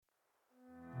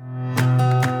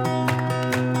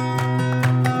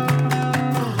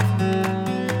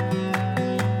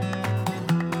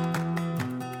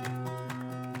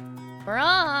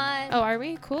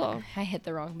Oh, I hit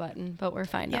the wrong button, but we're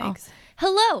fine now. yikes.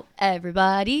 Hello,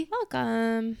 everybody.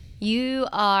 Welcome. You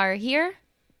are here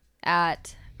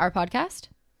at our podcast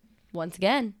once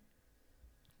again.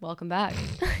 Welcome back.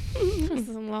 This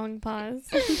is a long pause.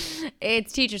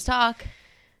 It's Teachers Talk,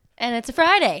 and it's a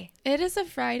Friday. It is a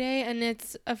Friday, and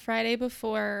it's a Friday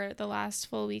before the last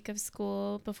full week of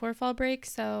school, before fall break,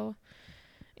 so...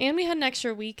 And we had an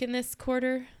extra week in this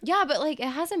quarter. Yeah, but like it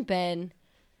hasn't been...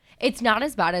 It's not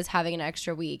as bad as having an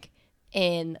extra week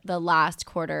in the last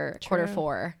quarter, quarter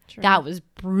four. True. That was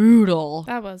brutal.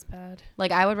 That was bad.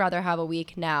 Like I would rather have a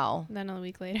week now Then a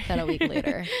week later. than a week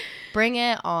later. Bring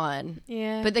it on.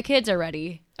 Yeah. But the kids are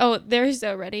ready. Oh, they're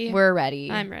so ready. We're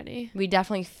ready. I'm ready. We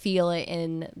definitely feel it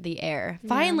in the air. Yeah.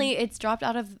 Finally, it's dropped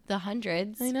out of the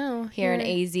hundreds I know. here in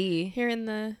AZ, Here in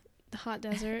the hot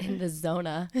desert. in the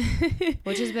Zona,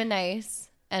 which has been nice.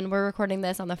 And we're recording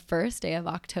this on the first day of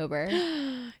October.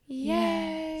 Yay.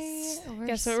 Yes.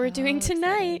 Guess what we're doing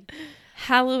tonight? Excited.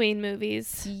 Halloween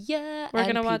movies. Yeah. We're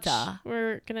and gonna pizza.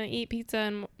 We're gonna eat pizza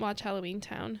and watch Halloween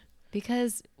Town.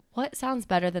 Because what sounds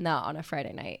better than that on a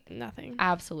Friday night? Nothing.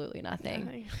 Absolutely nothing.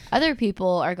 Nothing. Other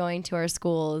people are going to our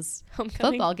school's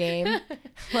Homecoming. football game.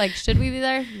 Like, should we be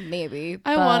there? Maybe.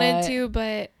 I wanted to,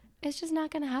 but It's just not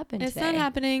going to happen it's today. not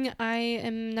happening. I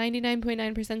am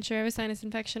 99.9% sure I have a sinus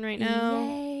infection right now,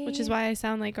 Yay. which is why I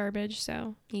sound like garbage.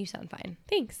 So You sound fine.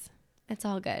 thanks. It's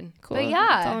all good. Cool. But It's all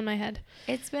yeah, in my head.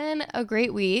 it's been a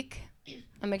great week.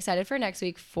 I'm excited for next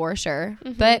week for sure.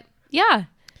 Mhm. But yeah.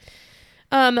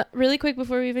 Really quick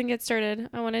before we even get started,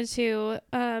 I wanted to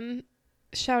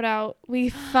shout out. We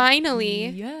finally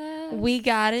Yes. we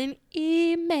got an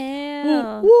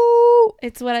email. Woo.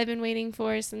 It's what I've been waiting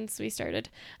for since we started.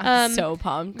 I'm so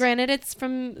pumped. Granted, it's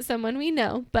from someone we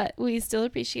know, but we still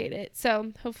appreciate it.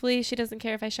 So hopefully she doesn't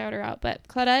care if I shout her out. But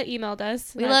Claudette emailed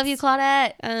us. We love you,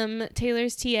 Claudette.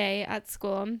 Taylor's TA at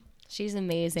school. She's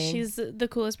amazing. She's the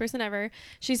coolest person ever.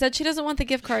 She said she doesn't want the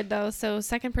gift card though, so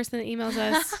second person that emails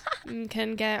us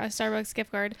can get a Starbucks gift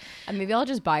card. And maybe I'll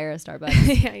just buy her a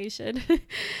Starbucks. Yeah, you should.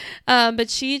 But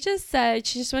she just said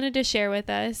she just wanted to share with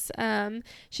us.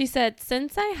 She said,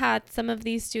 since I had some of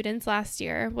these students last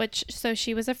year, so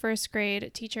she was a first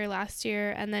grade teacher last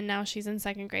year, and then now she's in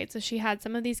second grade, so she had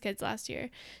some of these kids last year.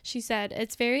 She said,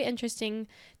 it's very interesting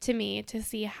to me to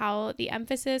see how the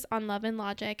emphasis on love and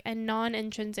logic and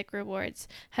non-intrinsic rewards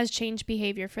has changed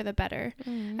behavior for the better.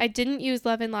 I didn't use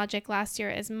love and logic last year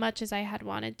as much as I had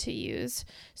wanted to use.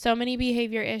 So many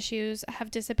behavior issues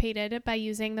have dissipated by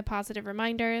using the positive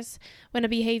reminders. When a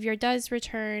behavior does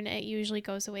return, it usually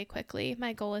goes away quickly.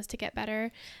 My goal is to get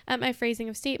better at my phrasing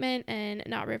of statement and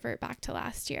not revert back to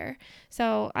last year.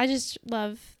 So I just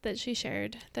love that she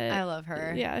shared that. I love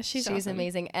her. Yeah, she's awesome.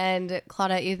 amazing. And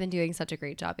Claudette, you've been doing such a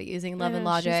great job at using love and Yeah,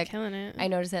 logic. She's killing it. I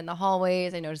notice it in the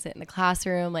hallways. I notice it in the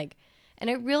classroom. And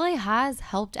it really has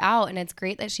helped out. And it's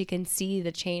great that she can see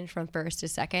the change from first to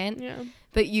second. Yeah.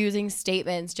 But using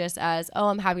statements just as, oh,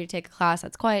 I'm happy to take a class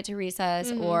that's quiet to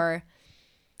recess, Mhm. or,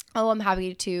 oh, I'm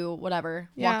happy to whatever,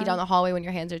 walk Yeah. you down the hallway when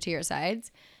your hands are to your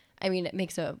sides. I mean, it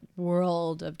makes a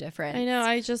world of difference. I know.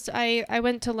 I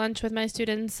went to lunch with my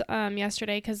students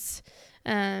yesterday because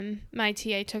my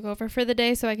TA took over for the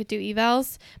day so I could do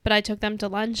evals, but I took them to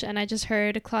lunch and I just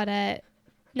heard Claudette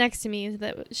next to me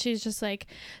that she's just like,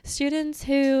 students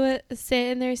who sit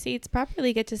in their seats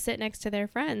properly get to sit next to their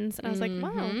friends. And I was like,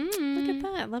 wow, look at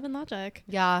that. Love and logic.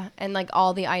 Yeah. And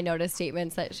all the I noticed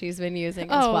statements that she's been using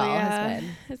as well has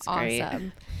been It's awesome.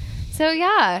 great. So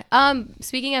yeah,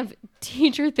 speaking of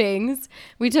teacher things,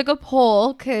 we took a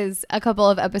poll because a couple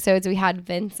of episodes we had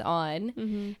Vince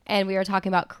on and we were talking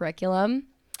about curriculum,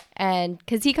 and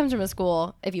because he comes from a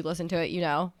school, if you listen to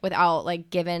it, without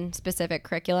given specific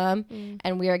curriculum,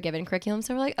 and we are given curriculum.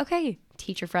 So we're like, okay,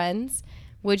 teacher friends,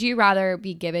 would you rather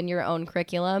be given your own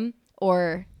curriculum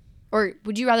or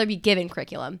would you rather be given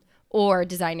curriculum or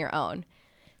design your own?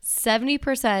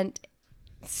 70%,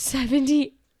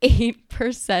 78%,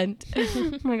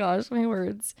 oh my gosh, my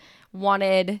words,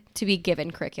 wanted to be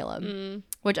given curriculum,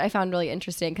 which I found really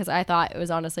interesting because I thought it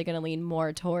was honestly going to lean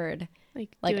more toward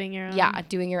doing your own. Yeah,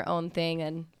 doing your own thing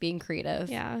and being creative.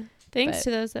 Yeah. Thanks But-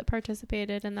 to those that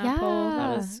participated in that poll.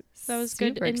 That was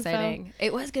good super info. exciting.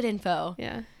 It was good info.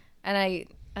 Yeah. And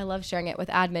I love sharing it with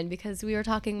admin because we were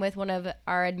talking with one of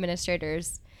our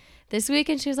administrators this week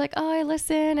and she was like, oh, I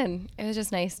listen. And it was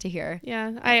just nice to hear.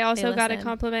 Yeah. I also got a listen.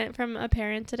 compliment from a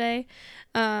parent today.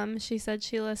 She said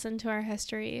she listened to our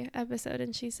history episode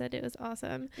and she said it was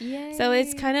awesome. Yay. So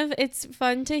it's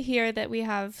fun to hear that we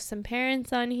have some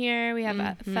parents on here. We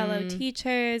have fellow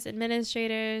teachers,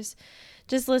 administrators,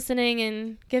 just listening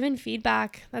and giving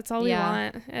feedback. That's all we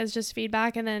want, is just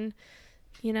feedback. And then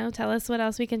tell us what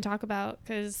else we can talk about.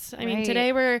 Because, I mean, Right.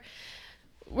 today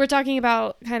we're talking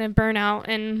about kind of burnout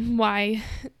and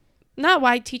not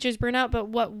why teachers burn out, but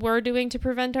what we're doing to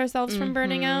prevent ourselves from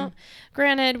burning out.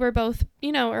 Granted, we're both,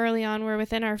 early on, we're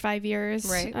within our 5 years.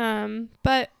 Right.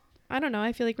 But I don't know.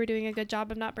 I feel like we're doing a good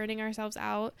job of not burning ourselves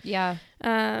out. Yeah.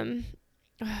 There's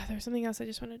something else I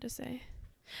just wanted to say.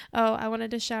 Oh, I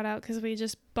wanted to shout out because we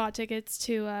just bought tickets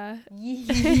to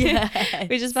Yes.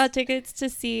 we just bought tickets to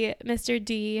see Mr.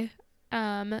 D.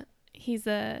 He's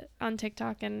on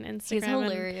TikTok and Instagram. He's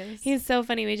hilarious. He's so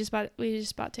funny. We just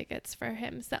bought tickets for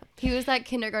him. So he was that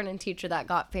kindergarten teacher that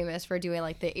got famous for doing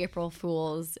like the April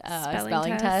Fool's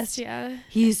spelling test. Yeah.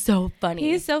 He's so funny.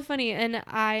 He's so funny, and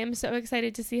I am so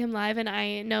excited to see him live. And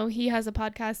I know he has a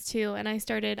podcast too. And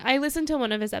I listened to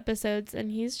one of his episodes, and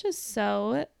he's just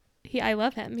so. I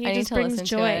love him. He just brings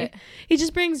joy. He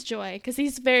just brings joy because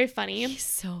he's very funny. He's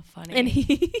so funny. And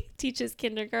he teaches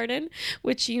kindergarten,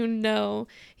 which he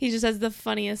just has the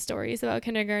funniest stories about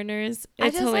kindergartners.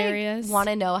 It's hilarious. I want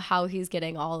to know how he's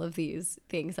getting all of these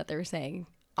things that they're saying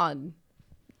on,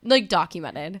 like,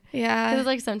 documented. Yeah. Because,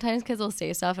 like, sometimes kids will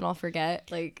say stuff and I'll forget.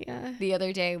 Like, the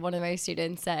other day, one of my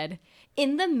students said,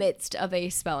 in the midst of a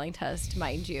spelling test,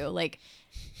 mind you, like,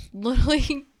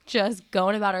 literally just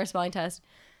going about our spelling test,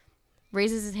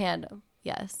 raises his hand.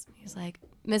 Yes. He's like,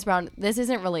 Ms. Brown, this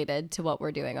isn't related to what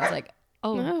we're doing. I was like,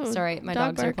 oh, sorry, my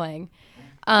dogs are playing.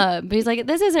 But he's like,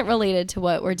 this isn't related to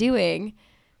what we're doing.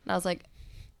 And I was like,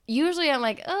 usually I'm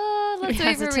like, oh, let's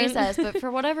wait for recess. But for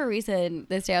whatever reason,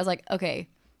 this day I was like, okay,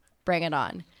 bring it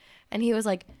on. And he was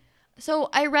like, so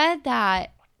I read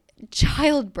that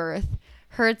childbirth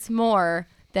hurts more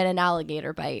than an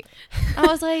alligator bite. I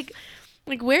was like,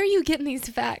 where are you getting these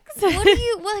facts? what are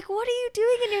you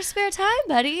doing in your spare time,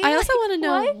 buddy? I also want to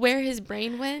know where his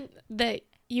brain went that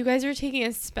you guys are taking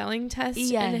a spelling test.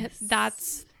 Yes. And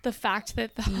that's the fact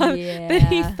that that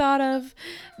he thought of.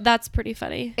 That's pretty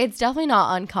funny. It's definitely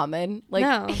not uncommon. Like,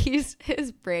 no. his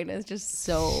brain is just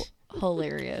so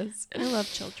hilarious. I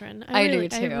love children. I do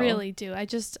too. I really do.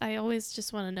 I always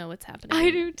just want to know what's happening. I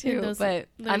do too. But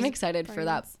I'm excited for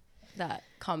that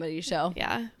comedy show.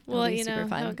 Yeah. Well,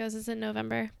 how it goes is in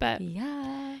November. But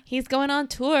yeah, he's going on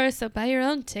tour, so buy your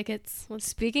own tickets.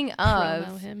 Speaking promo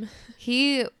of him.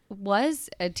 He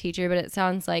was a teacher, but it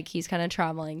sounds like he's kind of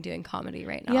traveling doing comedy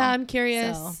right now. Yeah, I'm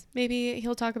curious. So. Maybe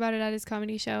he'll talk about it at his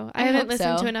comedy show. I haven't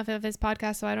listened to enough of his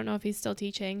podcast, so I don't know if he's still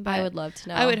teaching. But I would love to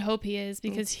know. I would hope he is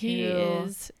because he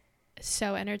is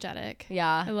so energetic.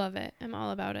 Yeah. I love it. I'm all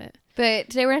about it. But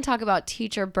today we're going to talk about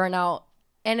teacher burnout.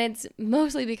 And it's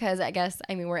mostly because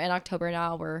we're in October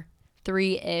now. We're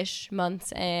 3-ish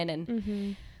months in.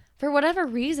 And for whatever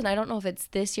reason, I don't know if it's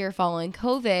this year following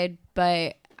COVID,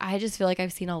 but I just feel like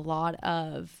I've seen a lot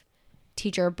of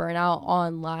teacher burnout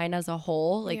online as a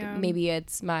whole. Like maybe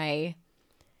it's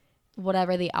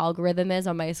whatever the algorithm is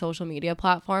on my social media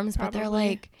platforms. Probably. But they're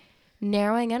like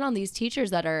narrowing in on these teachers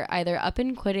that are either up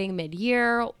and quitting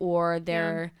mid-year or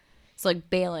they're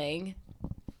bailing.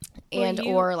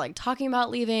 Or like talking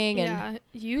about leaving. Yeah.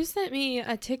 You sent me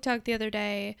a TikTok the other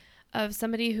day of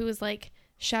somebody who was like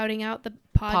shouting out the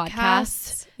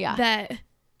podcasts that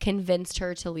convinced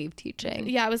her to leave teaching.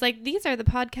 Yeah. I was like, these are the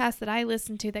podcasts that I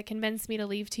listened to that convinced me to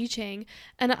leave teaching.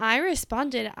 And I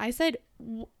responded, I said,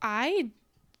 I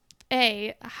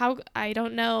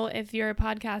don't know if you're a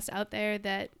podcast out there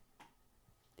that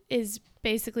is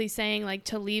basically saying like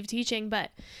to leave teaching, but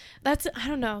that's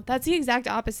the exact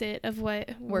opposite of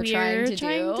what we're trying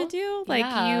to do.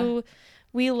 Like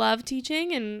we love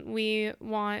teaching and we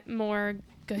want more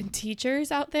good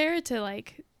teachers out there to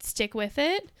like stick with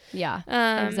it.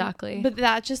 Exactly. But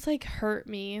that just like hurt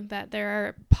me that there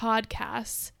are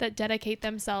podcasts that dedicate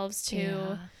themselves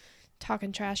to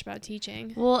talking trash about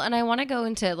teaching. Well, and I want to go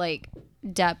into like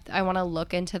depth. I want to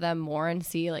look into them more and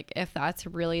see like if that's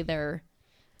really their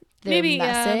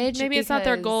message. Maybe it's not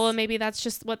their goal, and maybe that's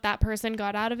just what that person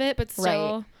got out of it, but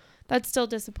still that's still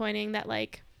disappointing that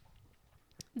like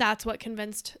that's what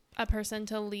convinced a person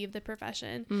to leave the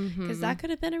profession, because that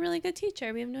could have been a really good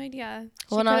teacher. We have no idea.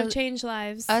 She could have changed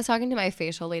lives. I was talking to my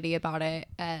facial lady about it,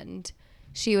 and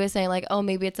she was saying like, oh,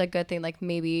 maybe it's a good thing, like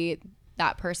maybe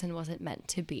that person wasn't meant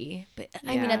to be, but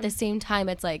I mean at the same time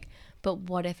it's like, but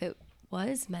what if it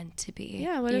was meant to be?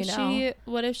 Yeah.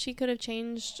 What if she could have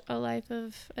changed a life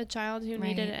of a child who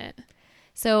needed it?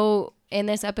 So in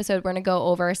this episode, we're going to go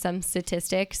over some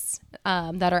statistics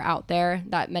that are out there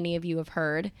that many of you have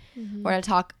heard. We're going to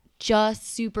talk just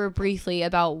super briefly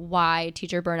about why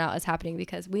teacher burnout is happening,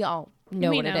 because we all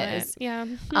know what it is. Yeah.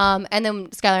 And then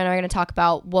Skylar and I are going to talk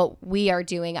about what we are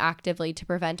doing actively to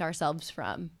prevent ourselves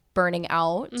from burning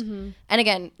out. Mm-hmm. And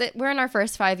again, we're in our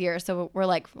first 5 years, so we're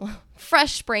like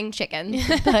fresh spring chickens.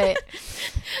 But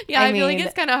yeah, I feel like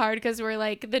it's kind of hard because we're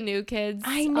like the new kids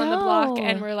on the block,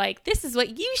 and we're like, this is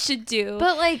what you should do.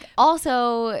 But like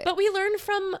also, but we learned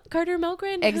from Carter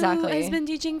Milgren, who has been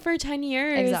teaching for 10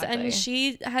 years, and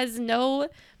she has no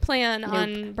plan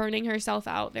on burning herself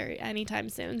out anytime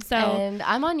soon. So, and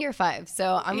I'm on year 5,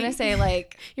 so I'm gonna say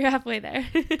like you're halfway there.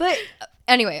 But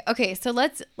anyway, okay, so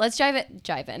let's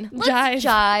jive in. Let's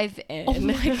jive in. Oh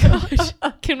my gosh,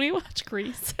 can we watch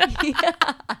Grease? Yes.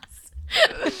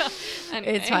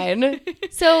 Anyway. It's fine.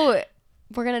 So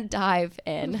we're gonna dive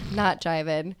in, not jive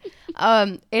in.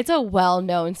 It's a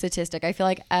well-known statistic. I feel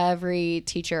like every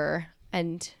teacher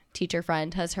and teacher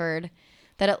friend has heard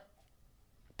that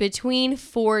between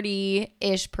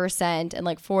 40-ish% and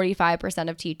like 45%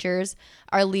 of teachers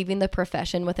are leaving the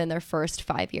profession within their first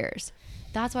 5 years.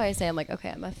 That's why I say I'm like, okay,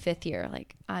 I'm a 5th year.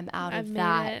 Like I'm out of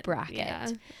that bracket.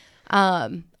 Yeah.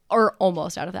 Or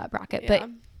almost out of that bracket. Yeah. But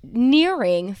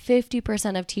nearing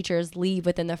 50% of teachers leave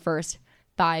within the first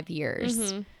 5 years.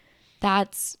 Mm-hmm.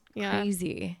 That's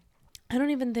crazy. I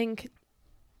don't even think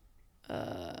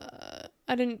I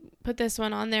didn't put this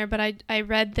one on there, but I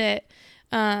read that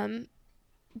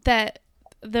that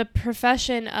the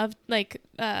profession of like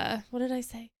what did I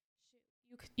say?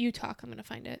 You talk. I'm gonna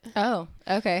find it. Oh,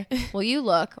 okay. Well, you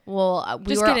look. Well,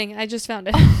 just kidding. I just found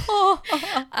it.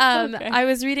 Okay. I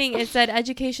was reading. It said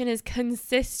education is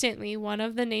consistently one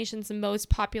of the nation's most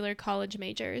popular college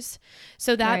majors.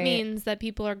 So that means that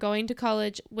people are going to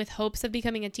college with hopes of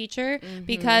becoming a teacher,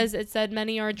 because it said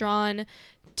many are drawn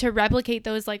to replicate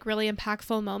those like really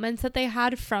impactful moments that they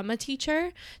had from a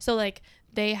teacher. So like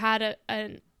they had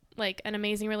an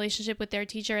amazing relationship with their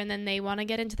teacher, and then they want to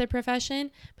get into the profession,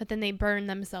 but then they burn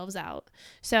themselves out.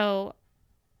 So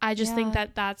I just think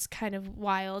that that's kind of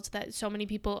wild that so many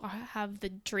people have the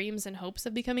dreams and hopes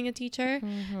of becoming a teacher,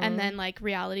 and then like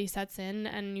reality sets in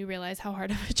and you realize how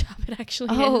hard of a job it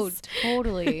actually is. Oh,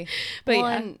 totally. But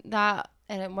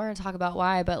and we're going to talk about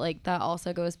why, but like that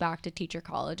also goes back to teacher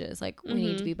colleges. Like we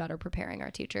need to be better preparing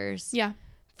our teachers. Yeah.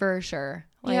 For sure.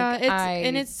 Like,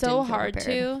 it's so hard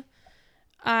too.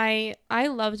 I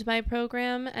loved my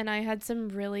program, and I had some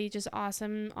really just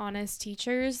awesome, honest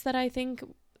teachers that I think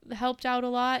helped out a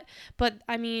lot. But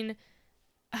I mean,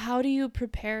 how do you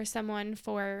prepare someone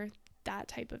for that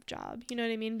type of job? You know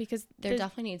what I mean? Because there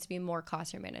definitely needs to be more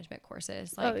classroom management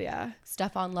courses. Like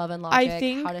stuff on Love and Logic, I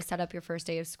think how to set up your first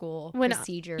day of school,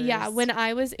 procedures. When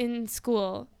I was in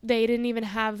school, they didn't even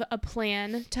have a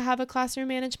plan to have a classroom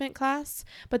management class.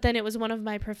 But then it was one of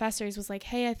my professors was like,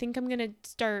 hey, I think I'm going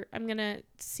to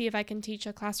see if I can teach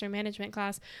a classroom management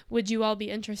class. Would you all be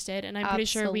interested? And I'm pretty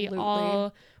sure we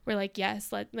all were like,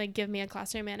 yes, give me a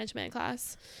classroom management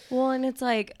class. Well, and it's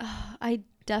like, I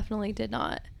definitely did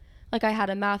not. Like I had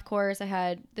a math course, I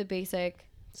had the basic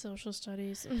social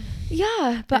studies.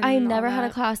 Yeah, but I never had a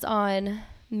class on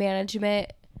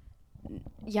management.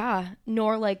 Yeah,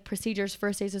 nor like procedures,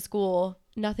 first days of school.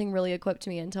 Nothing really equipped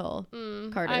me until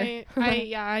Carter.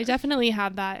 I definitely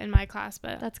had that in my class,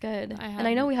 but that's good. And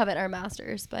I know we have it in our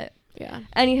masters, but yeah.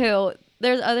 Anywho,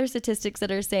 there's other statistics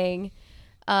that are saying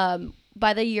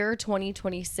by the year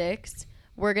 2026,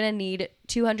 we're going to need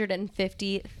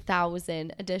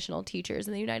 250,000 additional teachers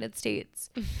in the United States.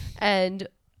 And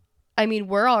I mean,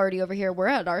 we're already over here. We're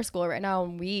at our school right now,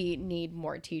 and we need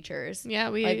more teachers. Yeah,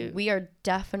 we are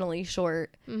definitely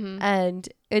short. And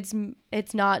it's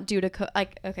not due to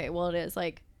it is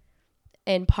like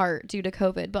in part due to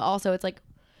COVID, but also it's like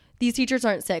these teachers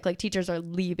aren't sick. Like teachers are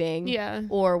leaving. Yeah.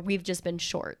 Or we've just been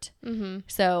short.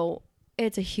 So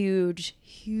it's a huge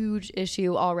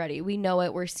issue already. We know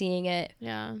it. We're seeing it.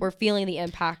 Yeah. We're feeling the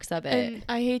impacts of it. And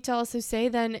I hate to also say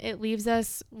then it leaves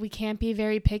us, we can't be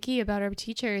very picky about our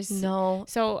teachers. No.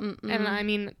 So, and I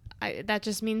mean, that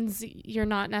just means you're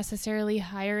not necessarily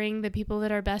hiring the people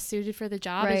that are best suited for the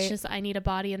job. Right. It's just, I need a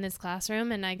body in this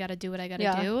classroom and I got to do what I got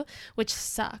to do, which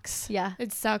sucks. Yeah.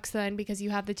 It sucks then because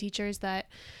you have the teachers that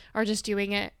are just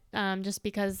doing it just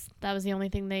because that was the only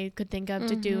thing they could think of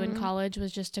to do in college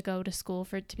was just to go to school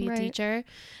to be a teacher.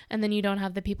 And then you don't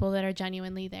have the people that are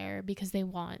genuinely there because they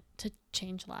want to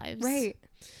change lives. Right.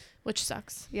 Which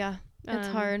sucks. Yeah. It's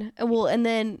hard. Well, and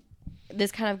then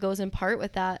this kind of goes in part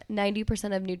with that.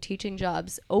 90% of new teaching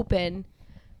jobs open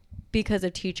because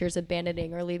of teachers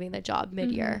abandoning or leaving the job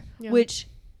mid-year, which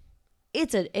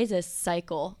it's a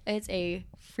cycle. It's a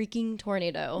freaking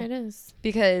tornado. It is.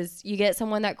 Because you get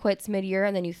someone that quits mid-year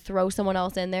and then you throw someone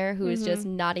else in there who is just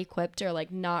not equipped or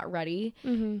like not ready.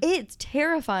 It's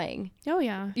terrifying. Oh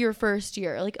yeah. Your first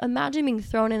year. Like imagine being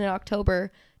thrown in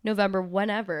October, November,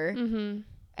 whenever,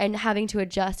 and having to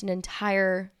adjust an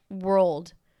entire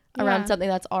world around Yeah. something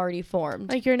that's already formed.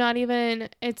 Like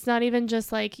it's not even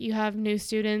just like you have new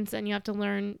students and you have to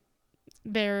learn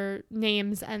their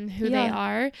names and who they Yeah.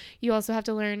 are. You also have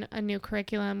to learn a new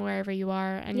curriculum wherever you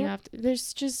are, and you Yep. have to,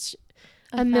 there's just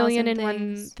a 1,000 million and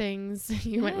one things. things.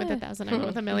 You went with Yeah. 1,000, I went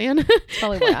with a million. It's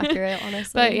probably more accurate,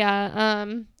 honestly. But yeah,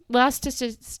 last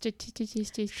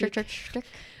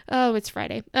oh, it's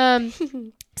Friday.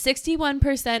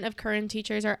 61% of current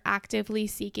teachers are actively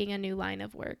seeking a new line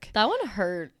of work. That one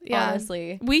hurt, Yeah.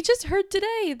 honestly. We just heard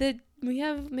today that we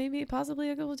have maybe possibly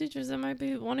a couple teachers that might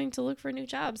be wanting to look for a new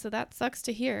job, so that sucks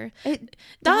to hear. It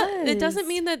doesn't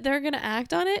mean that they're going to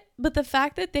act on it, but the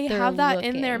fact that they're have that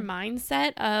in their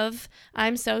mindset of,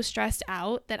 I'm so stressed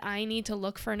out that I need to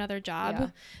look for another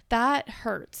job, that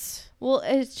hurts. Well,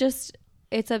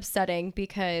 it's upsetting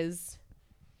because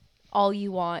all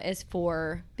you want is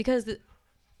because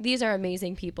these are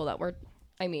amazing people that we're,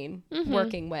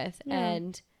 working with,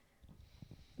 and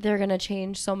they're going to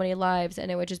change so many lives, and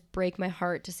it would just break my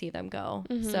heart to see them go.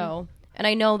 So, and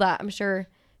I know that, I'm sure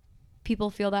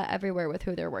people feel that everywhere with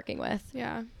who they're working with.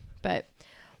 Yeah. But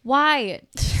why,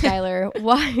 Skylar,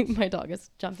 why, my dog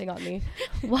is jumping on me.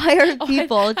 Why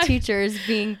are teachers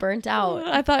being burnt out?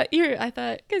 I thought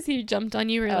because he jumped on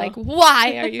you, were like,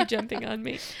 why are you jumping on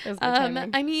me?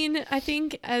 I mean, I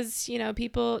think as,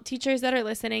 teachers that are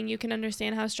listening, you can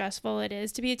understand how stressful it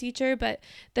is to be a teacher, but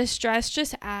the stress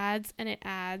just adds and it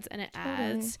adds and it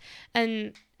adds.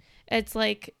 And it's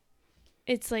like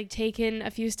taking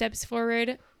a few steps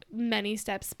forward, many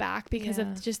steps back, because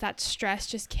of just that stress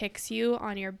just kicks you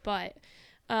on your butt.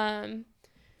 And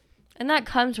that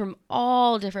comes from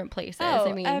all different places.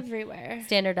 Everywhere.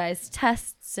 Standardized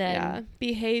tests and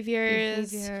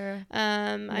behaviors,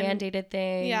 mandated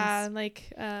things. Yeah,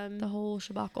 like the whole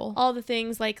shabacle. All the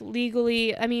things, like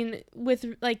legally. I mean, with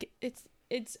like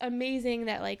it's amazing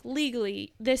that like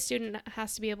legally this student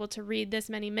has to be able to read this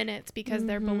many minutes because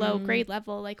they're below grade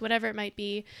level, like whatever it might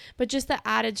be. But just the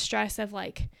added stress of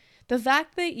like the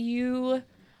fact that you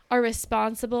are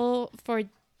responsible for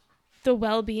the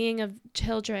well-being of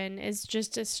children is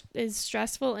just is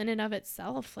stressful in and of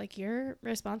itself. Like you're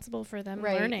responsible for them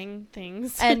learning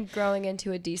things and growing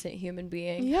into a decent human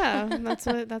being. Yeah, that's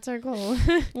our goal.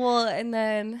 Well, and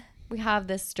then we have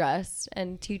this stress,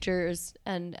 and teachers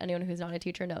and anyone who's not a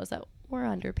teacher knows that we're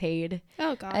underpaid.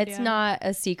 Oh God, it's not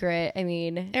a secret. I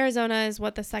mean, Arizona is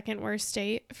the second worst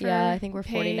state for I think we're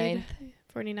 49th.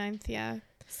 49th, yeah.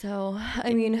 So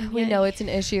I mean, we know it's an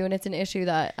issue, and it's an issue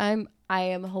that I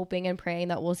am hoping and praying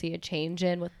that we'll see a change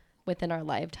in within our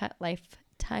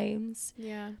lifetimes.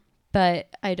 Yeah. But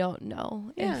I don't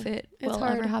know if it will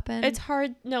ever happen. It's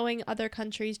hard knowing other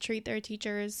countries treat their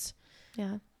teachers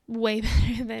way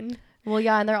better than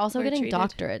and they're also getting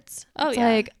doctorates. It's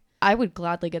like I would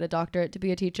gladly get a doctorate to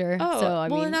be a teacher. So I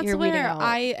mean, and that's where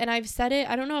I've said it.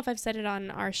 I don't know if I've said it on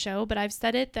our show, but I've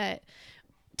said it that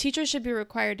teachers should be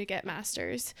required to get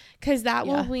masters, because that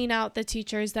will wean out the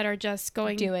teachers that are just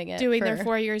doing their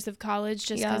 4 years of college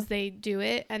just because they do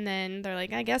it, and then they're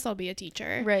like, I guess I'll be a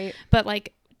teacher. Right. But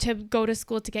like, to go to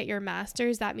school to get your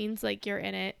master's, that means like you're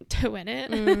in it to win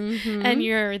it. And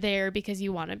you're there because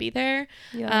you want to be there.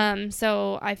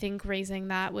 So I think raising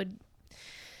that would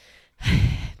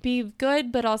be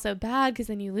good, but also bad, because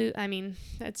then you lose. I mean,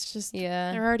 it's just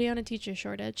they're already on a teacher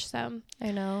shortage. So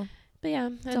I know. But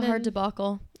it's a hard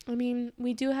debacle. I mean,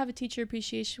 we do have a teacher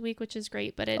appreciation week, which is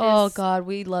great, but God,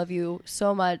 we love you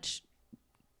so much.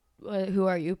 Who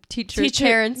are you?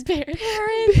 Parents.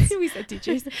 We said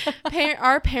teachers.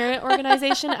 Our parent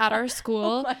organization at our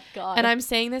school. Oh my God. And I'm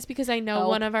saying this because I know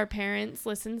one of our parents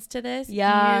listens to this.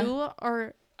 Yeah. You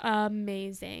are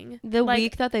amazing. The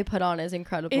week that they put on is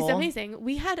incredible. It's amazing.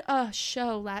 We had a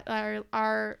show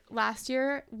our last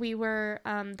year. We were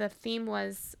the theme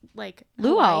was like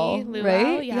Luau,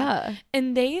 right? Yeah.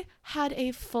 And they had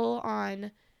a full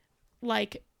on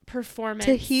like performance.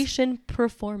 Tahitian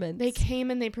performance. They came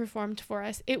and they performed for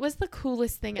us. It was the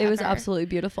coolest thing ever. It was absolutely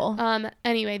beautiful.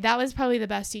 Anyway, that was probably the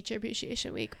best teacher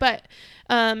appreciation week. But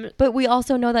we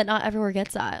also know that not everywhere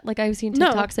gets that. Like, I've seen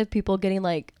TikToks of people getting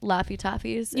like Laffy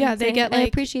Taffies. Yeah, they get like, I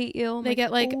appreciate you. They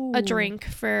get like a drink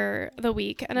for the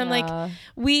week. And I'm like,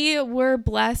 we were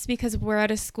blessed because we're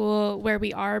at a school where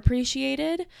we are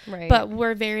appreciated. Right. But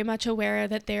we're very much aware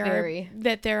that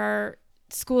there are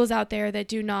schools out there that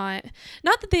do not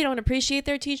that they don't appreciate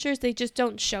their teachers, they just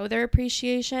don't show their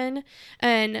appreciation,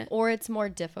 or it's more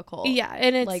difficult.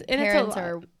 And it's like, and parents it's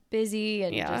are busy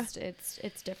and just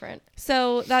it's different.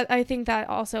 So that I think that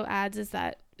also adds is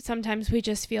that sometimes we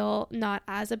just feel not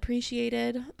as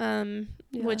appreciated,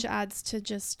 which adds to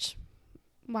just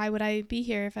why would I be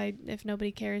here if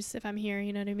nobody cares if I'm here?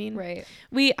 You know what I mean? Right.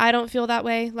 I don't feel that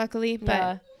way, luckily,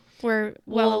 but we're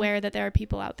well aware that there are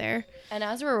people out there. And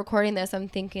as we're recording this, I'm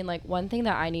thinking like one thing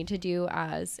that I need to do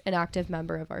as an active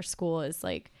member of our school is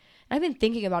like, I've been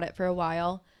thinking about it for a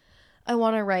while. I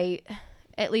want to write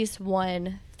at least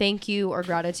one thank you or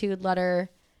gratitude letter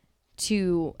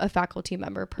to a faculty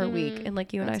member per week. And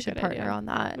like you and I should partner on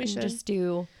that. We should just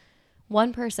do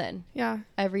one person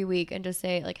every week and just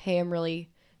say like, hey, I'm really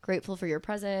grateful for your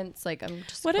presence. Like, I'm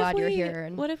just glad you're here.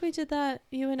 And what if we did that,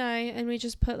 you and I, and we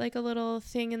just put like a little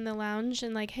thing in the lounge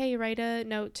and like, hey, write a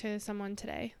note to someone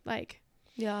today. Like,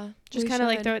 just kind of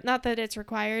like throw it, not that it's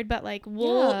required, but like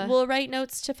we'll write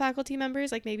notes to faculty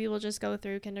members. Like maybe we'll just go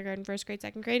through kindergarten, first grade,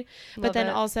 second grade. But then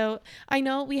also, I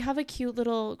know we have a cute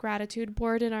little gratitude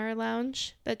board in our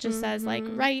lounge that just says like,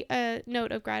 write a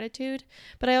note of gratitude.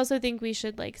 But I also think we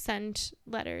should like send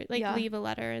letter, like leave a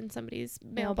letter in somebody's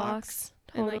mailbox.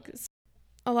 And like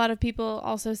a lot of people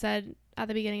also said at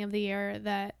the beginning of the year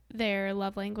that their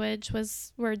love language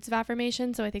was words of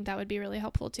affirmation. So I think that would be really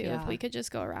helpful too if we could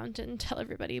just go around and tell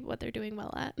everybody what they're doing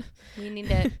well at. We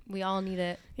need it. We all need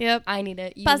it. Yep. I need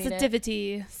it. You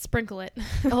Positivity. Need it. Sprinkle it.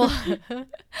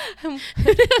 I'm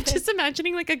just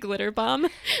imagining like a glitter bomb.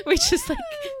 We just like...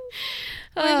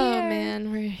 Oh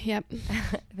man, I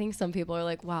think some people are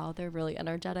like, wow, they're really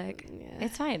energetic. Yeah.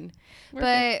 It's fine.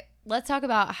 But let's talk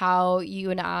about how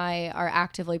you and I are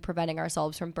actively preventing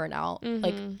ourselves from burnout.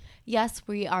 Like, yes,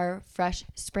 we are fresh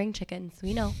spring chickens.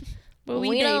 We know. But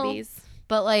we babies.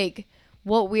 But like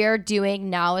what we are doing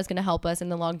now is going to help us in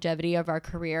the longevity of our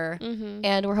career.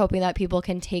 And we're hoping that people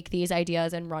can take these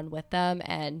ideas and run with them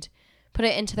and put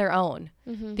it into their own.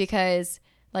 Because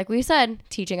like we said,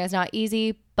 teaching is not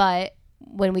easy, but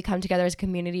when we come together as a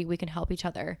community, we can help each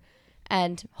other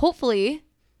and hopefully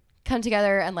come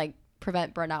together and like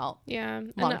prevent burnout. Yeah.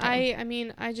 And I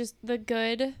mean, I just, the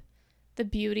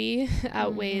beauty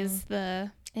outweighs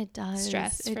the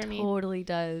stress for me. It totally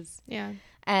does. Yeah.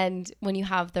 And when you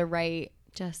have the right,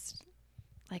 just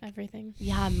like everything.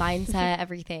 Yeah. Mindset,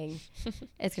 everything,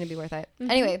 it's going to be worth it.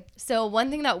 Anyway. So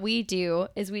one thing that we do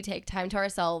is we take time to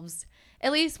ourselves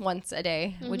at least once a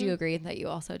day. Would you agree that you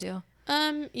also do?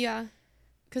 Yeah.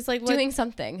 Cause like doing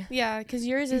something. Yeah. Cause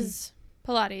yours is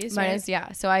Pilates. Mine right? is,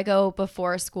 yeah. So I go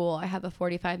before school. I have a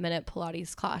 45-minute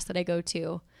Pilates class that I go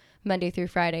to Monday through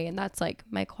Friday. And that's like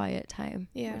my quiet time,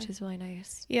 which is really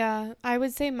nice. Yeah. I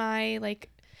would say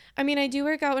I do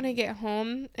work out when I get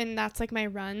home and that's like my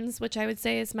runs, which I would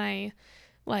say is my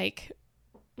like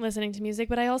listening to music,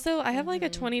 but I have like a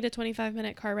 20 to 25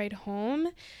 minute car ride home,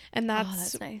 and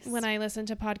that's nice. When I listen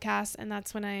to podcasts, and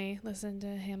that's when I listen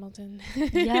to Hamilton.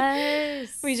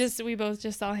 Yes. we both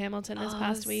just saw Hamilton this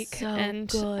past week, so and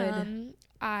good.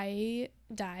 I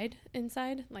died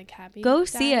inside, like happy. Go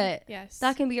see it. Yes,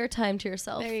 that can be your time to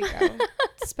yourself. There you go.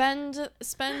 spend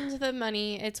the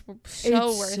money. It's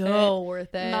so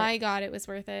worth it. My God, it was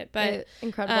worth it. But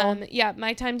incredible. Yeah,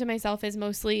 my time to myself is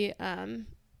mostly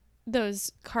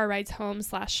those car rides home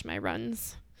 / my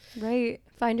runs. Right.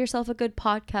 Find yourself a good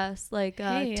podcast like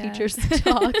Teachers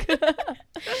Talk.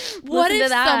 What if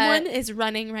someone is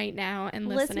running right now and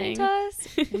listening to us?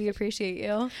 We appreciate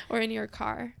you. Or in your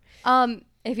car.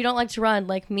 If you don't like to run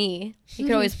like me, you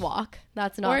can always walk.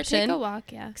 That's an option. Or take a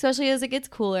walk, yeah. Especially as it gets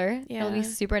cooler. Yeah. It'll be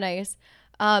super nice.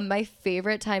 My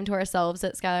favorite time to ourselves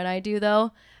that Skylar and I do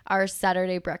though are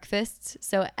Saturday breakfasts.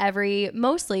 So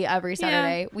mostly every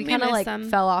Saturday, we kind of like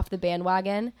fell off the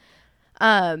bandwagon.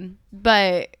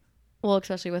 But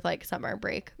especially with like summer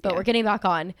break, but we're getting back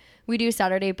on. We do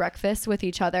Saturday breakfasts with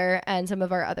each other and some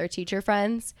of our other teacher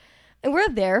friends. And we're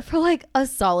there for like a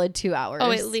solid 2 hours.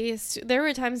 Oh, at least. There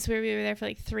were times where we were there for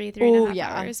like three and a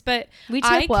half hours. But we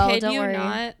tip well, kid don't you worry.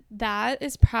 Not, that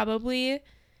is probably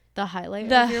the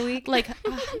highlight of your week. Like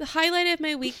the highlight of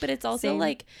my week, but it's also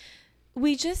like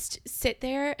we just sit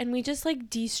there and we just like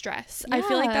de-stress. I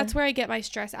feel like that's where I get my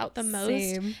stress out the most.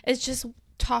 Same. It's just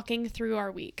talking through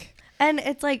our week. And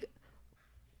it's like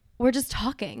we're just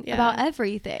talking about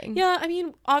everything. Yeah, I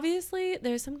mean, obviously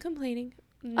there's some complaining.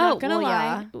 Not gonna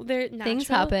lie. They're natural, things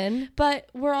happen. But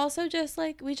we're also just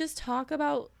like, we just talk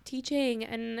about teaching,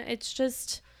 and it's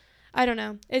just, I don't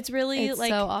know. It's really it's like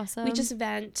so awesome. We just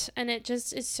vent, and it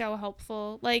just is so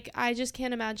helpful. Like, I just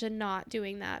can't imagine not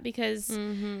doing that, because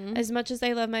as much as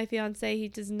I love my fiance, he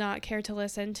does not care to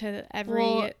listen to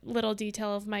every little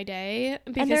detail of my day,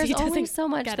 because and there's he doesn't only so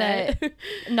much that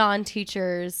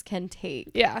non-teachers can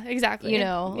take. Yeah, exactly. You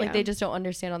know, like they just don't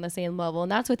understand on the same level,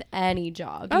 and that's with any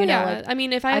job. Oh, you know, yeah. like, I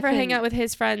mean, if I ever hang out with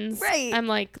his friends, I'm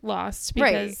like lost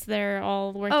because they're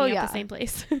all working at the same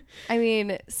place. I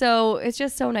mean, so it's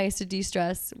just so nice to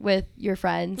de-stress with your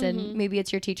friends, and maybe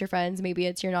it's your teacher friends, maybe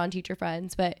it's your non-teacher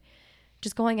friends, but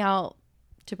just going out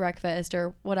to breakfast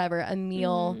or whatever, a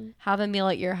meal, have a meal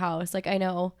at your house. Like I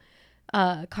know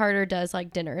Carter does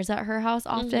like dinners at her house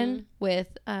often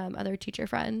with other teacher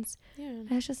friends. Yeah.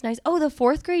 And it's just nice. Oh, the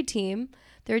 4th grade team,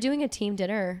 they're doing a team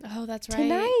dinner. Oh, that's right.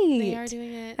 Tonight. They are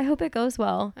doing it. I hope it goes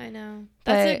well. I know.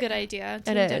 That's a good idea.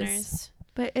 Team dinners.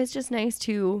 But it's just nice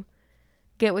to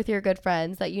get with your good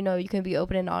friends that you know you can be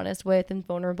open and honest with and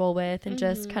vulnerable with, and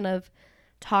just kind of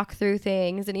talk through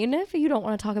things. And even if you don't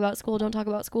want to talk about school, don't talk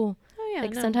about school. Oh yeah.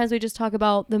 Like sometimes we just talk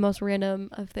about the most random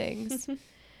of things.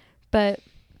 But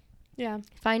yeah,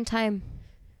 find time.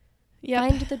 Yeah,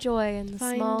 find the joy in the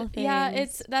small things. Yeah,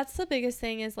 that's the biggest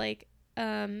thing is like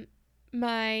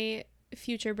my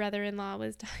future brother-in-law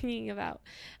was talking about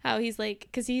how he's like,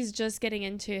 because he's just getting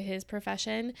into his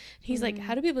profession, he's like,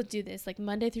 how do people do this like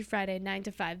Monday through Friday 9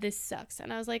 to 5? This sucks.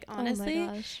 And I was like, honestly,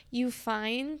 you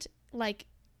find like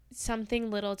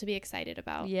something little to be excited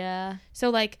about. Yeah. So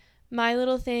like my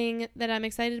little thing that I'm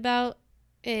excited about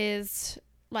is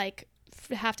like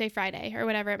half day Friday or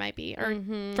whatever it might be, or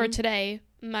for today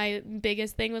my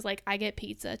biggest thing was like I get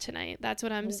pizza tonight. That's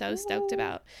what I'm so stoked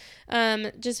about.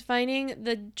 Just finding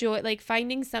the joy, like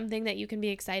finding something that you can be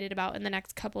excited about in the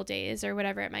next couple days or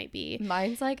whatever it might be.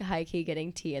 Mine's like high key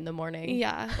getting tea in the morning.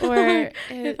 Yeah, or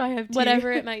if I have tea.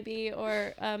 Whatever it might be,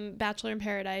 or Bachelor in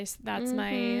Paradise. That's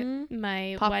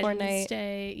my popcorn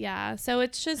Wednesday night. Yeah, so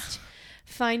it's just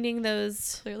finding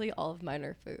those. Clearly all of mine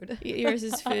are food. Yours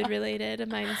is food related.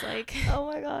 Mine's like, oh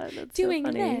my god, that's doing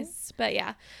so funny. This. But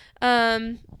yeah,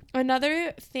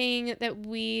 another thing that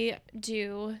we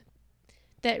do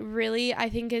that really I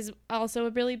think is also a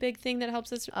really big thing that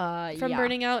helps us from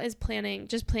burning out is planning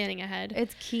ahead.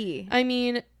 It's key. I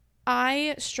mean,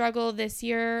 I struggle this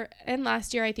year and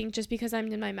last year, I think, just because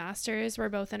I'm in my master's. We're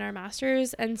both in our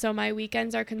master's, and so my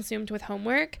weekends are consumed with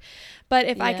homework. But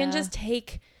if I can just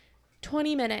take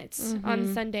 20 minutes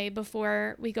on Sunday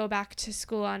before we go back to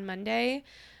school on Monday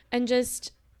and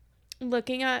just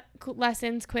looking at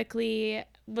lessons quickly,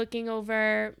 looking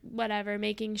over whatever,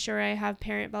 making sure I have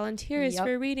parent volunteers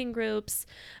for reading groups,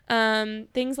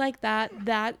 things like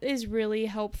that is really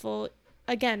helpful.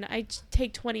 Again, I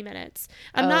take 20 minutes.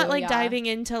 I'm not like diving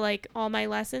into like all my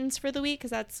lessons for the week,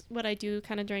 because that's what I do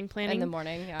kind of during planning in the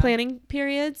morning, planning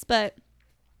periods, but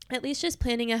at least just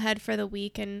planning ahead for the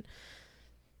week and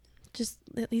just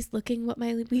at least looking what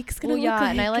my week's gonna look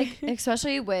like. And I like,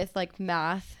 especially with like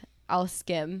math, I'll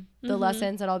skim the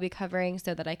lessons that I'll be covering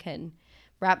so that I can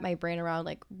wrap my brain around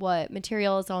like what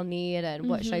materials I'll need and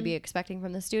what should I be expecting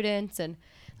from the students. And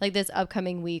like this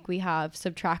upcoming week we have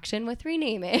subtraction with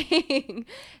renaming.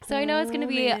 So I know it's going to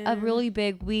be a really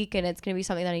big week, and it's going to be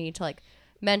something that I need to like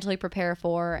mentally prepare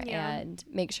for and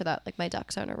make sure that like my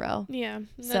ducks are in a row. Yeah,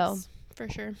 that's for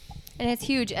sure. And it's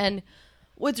huge. And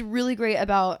what's really great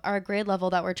about our grade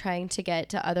level that we're trying to get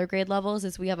to other grade levels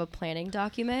is we have a planning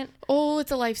document. Oh,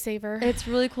 it's a lifesaver. It's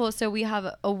really cool. So we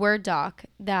have a Word doc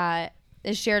that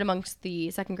is shared amongst the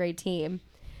 2nd grade team,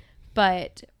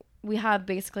 but we have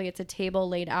basically, it's a table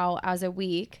laid out as a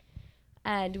week,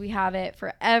 and we have it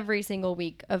for every single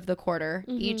week of the quarter,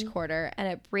 each quarter, and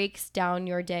it breaks down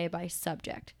your day by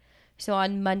subject. So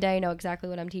on Monday, I know exactly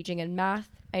what I'm teaching in math.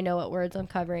 I know what words I'm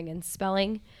covering in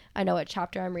spelling. I know what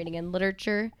chapter I'm reading in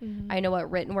literature. I know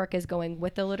what written work is going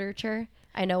with the literature.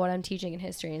 I know what I'm teaching in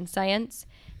history and science.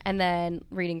 And then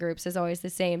reading groups is always the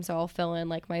same, so I'll fill in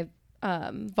like my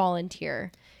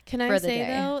volunteer. Can I say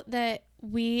though that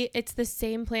it's the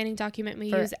same planning document we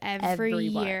use every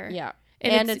year. Yeah.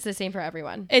 And it's the same for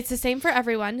everyone. It's the same for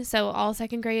everyone. So all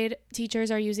 2nd grade teachers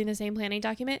are using the same planning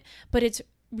document, but it's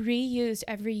reused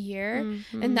every year.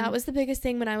 And that was the biggest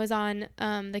thing when I was on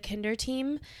the kinder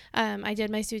team. I did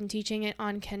my student teaching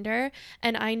on kinder,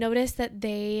 and I noticed that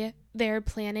their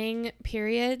planning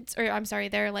periods, or I'm sorry,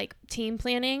 their like team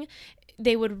planning,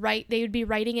 they would be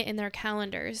writing it in their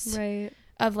calendars. Right.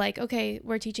 Of like, okay,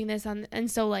 we're teaching this on,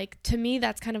 and so like to me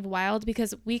that's kind of wild,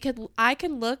 because I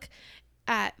can look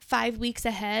at 5 weeks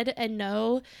ahead and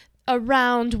know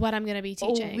around what I'm going to be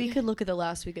teaching. We could look at the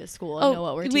last week of school and know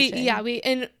what we're teaching.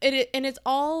 And it's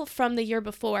all from the year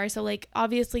before. So like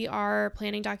obviously our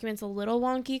planning document's a little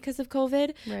wonky because of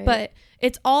COVID, but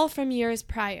it's all from years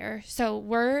prior. So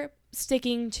we're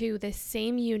sticking to the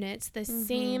same units, the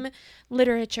same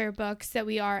literature books that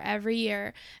we are every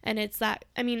year. And it's that,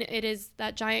 I mean, it is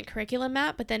that giant curriculum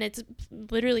map, but then it's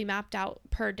literally mapped out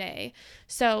per day.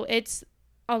 So it's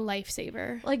a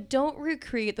lifesaver. Like, don't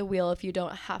recreate the wheel if you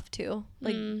don't have to.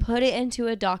 Like, put it into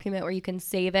a document where you can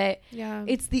save it. Yeah.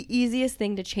 It's the easiest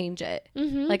thing to change it.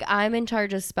 Like, I'm in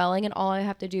charge of spelling, and all I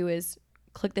have to do is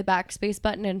click the backspace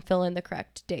button and fill in the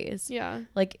correct days. Yeah.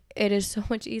 Like, it is so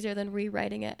much easier than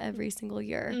rewriting it every single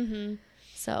year. Mm-hmm.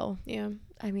 So, yeah.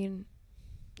 I mean,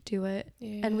 do it.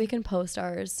 Yeah. And we can post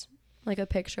ours, like a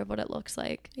picture of what it looks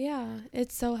like. Yeah.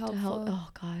 It's so helpful. Oh,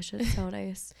 gosh. It's so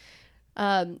nice.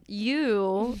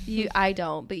 You, I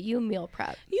don't, but you meal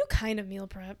prep. You kind of meal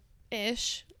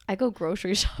prep-ish. I go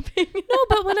grocery shopping. No,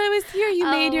 but when I was here, you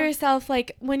made yourself,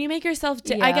 like, when you make yourself,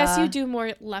 I guess you do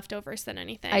more leftovers than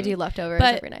anything. I do leftovers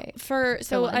every night.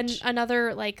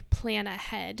 Another, like, plan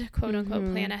ahead, quote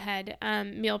unquote, plan ahead,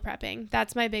 meal prepping.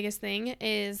 That's my biggest thing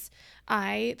is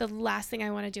the last thing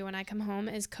I want to do when I come home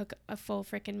is cook a full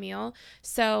freaking meal.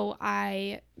 So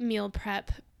I meal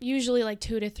prep usually like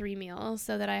 2 to 3 meals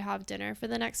so that I have dinner for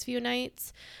the next few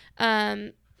nights.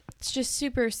 It's just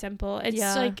super simple. It's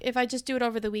like if I just do it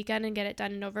over the weekend and get it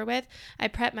done and over with, I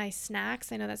prep my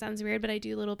snacks. I know that sounds weird, but I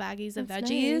do little baggies of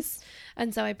veggies. Nice.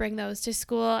 And so I bring those to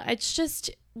school. It's just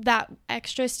that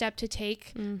extra step to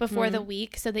take before the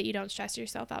week so that you don't stress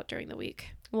yourself out during the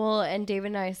week. Well, and David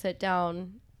and I sit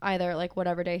down either like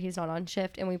whatever day he's not on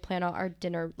shift and we plan out our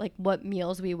dinner, like what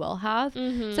meals we will have.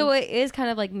 So it is kind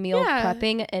of like meal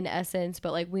prepping in essence,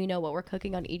 but like we know what we're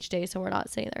cooking on each day, so we're not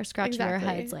sitting there scratching our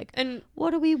heads like, and what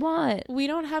do we want? We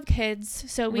don't have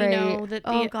kids, so we know that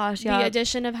the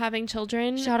addition of having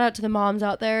children, shout out to the moms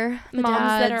out there, the moms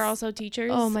dads that are also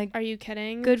teachers. Are you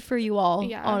kidding? Good for you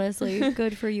all. Honestly,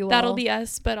 good for you all. That'll be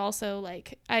us, but also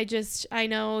like I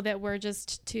know that we're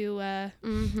just too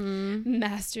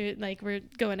master, like we're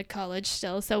going to college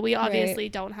still, so we obviously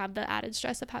don't have the added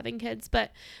stress of having kids,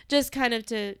 but just kind of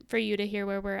for you to hear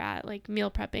where we're at, like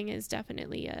meal prepping is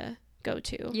definitely a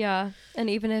go-to. And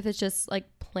even if it's just like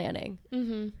planning.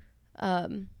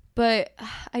 But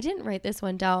I didn't write this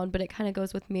one down, but it kind of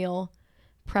goes with meal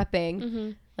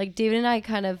prepping. Like David and I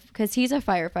kind of, because he's a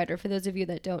firefighter, for those of you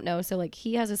that don't know, so like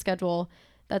he has a schedule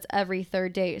that's every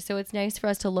third day, so it's nice for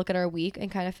us to look at our week and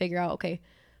kind of figure out, okay,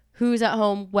 who's at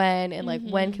home when, and like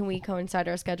when can we coincide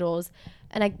our schedules.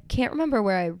 And I can't remember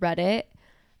where I read it,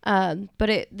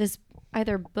 but this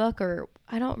either book or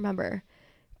I don't remember,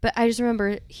 but I just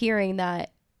remember hearing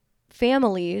that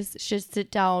families should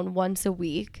sit down once a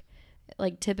week,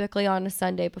 like typically on a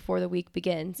Sunday before the week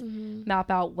begins, map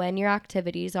out when your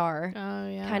activities are,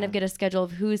 kind of get a schedule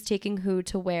of who's taking who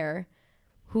to where,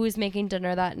 who's making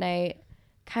dinner that night,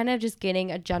 kind of just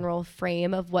getting a general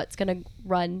frame of what's going to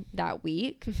run that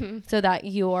week so that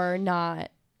you're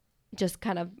not just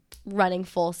kind of running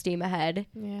full steam ahead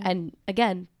and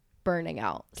again burning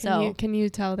out. Can you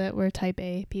tell that we're type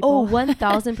A people?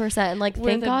 1000%. And like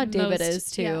thank God David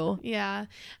is too.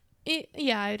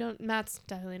 Matt's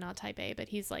definitely not type A, but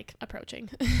he's like approaching.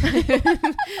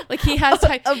 Like he has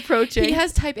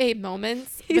type A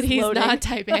moments, but he's loading. Not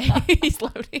type A. He's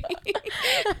loading.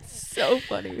 So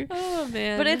funny. Oh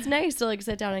man. But it's nice to like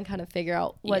sit down and kind of figure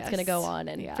out what's going to go on.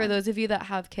 And for those of you that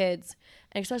have kids,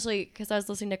 and especially because I was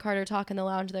listening to Carter talk in the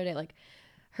lounge the other day, like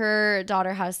her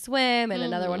daughter has swim and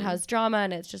another one has drama,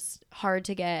 and it's just hard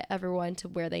to get everyone to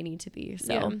where they need to be.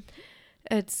 So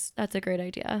that's a great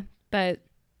idea. But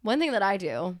one thing that I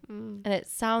do, and it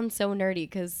sounds so nerdy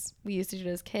because we used to do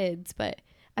it as kids, but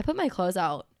I put my clothes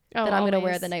out that I'm going to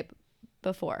wear the night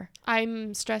before.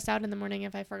 I'm stressed out in the morning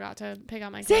if I forgot to pick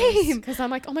out my clothes. Because I'm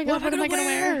like, oh my God, what am I going to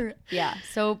wear? Yeah.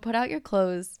 So put out your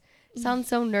clothes. Sounds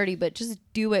so nerdy, but just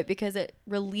do it because it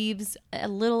relieves a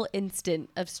little instant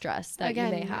of stress that you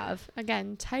may have.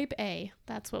 Again, type A.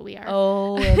 That's what we are.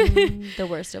 Oh, in the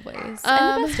worst of ways.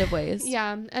 And the best of ways.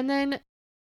 Yeah. And then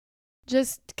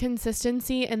just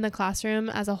consistency in the classroom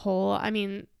as a whole. I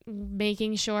mean,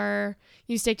 making sure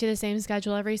you stick to the same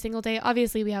schedule every single day.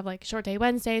 Obviously, we have like short day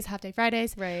Wednesdays, half day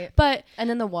Fridays. Right. And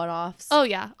then the one-offs. Oh,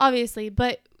 yeah, obviously.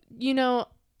 But, you know,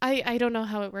 I don't know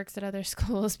how it works at other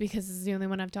schools because this is the only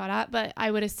one I've taught at, but I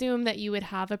would assume that you would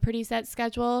have a pretty set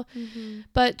schedule.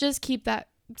 But just keep that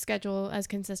schedule as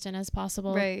consistent as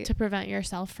possible to prevent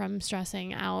yourself from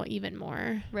stressing out even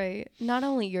more. Right. Not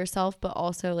only yourself, but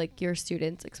also like your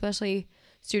students, especially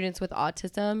students with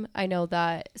autism. I know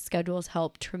that schedules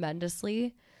help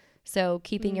tremendously. So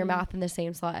keeping your math in the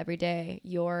same slot every day,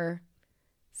 your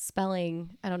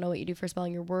spelling, I don't know what you do for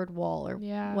spelling, your word wall or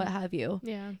what have you.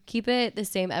 Yeah. Keep it the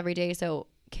same every day so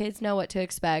kids know what to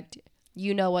expect,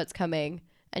 you know what's coming,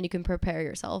 and you can prepare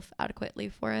yourself adequately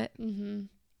for it.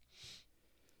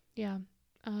 Yeah.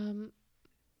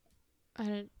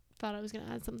 I thought I was going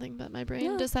to add something, but my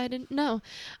brain decided no.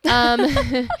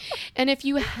 And if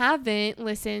you haven't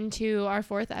listened to our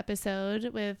 4th episode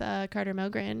with Carter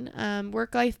Mogren,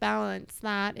 work-life balance,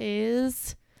 that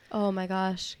is Oh my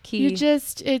gosh. Key.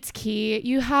 It's key.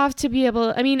 You have to be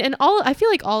able, I mean, I feel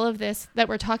like all of this that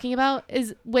we're talking about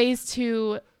is ways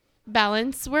to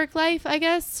balance work life, I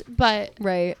guess, but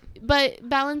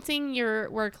balancing your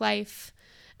work life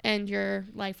and your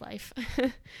life.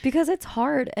 Because it's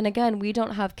hard. And again, we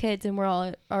don't have kids and we're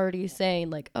all already saying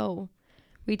like, oh,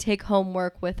 we take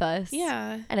homework with us.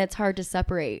 Yeah. And it's hard to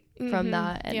separate from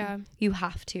that. And you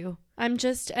have to.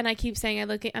 And I keep saying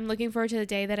I'm looking forward to the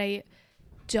day that I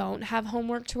don't have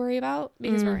homework to worry about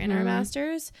because we're in our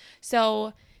masters.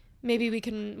 So maybe we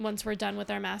can, once we're done with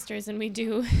our masters and we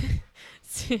do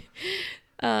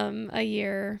a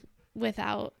year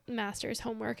without masters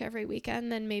homework every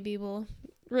weekend, then maybe we'll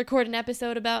record an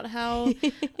episode about how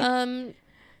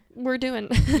we're doing.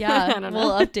 Yeah.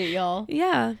 We'll update y'all.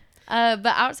 Yeah.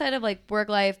 But outside of like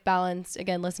work-life balance,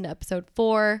 again, listen to episode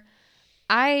 4.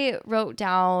 I wrote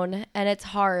down, and it's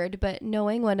hard, but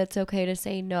knowing when it's okay to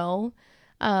say no.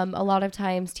 A lot of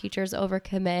times teachers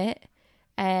overcommit,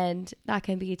 and that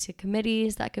can be to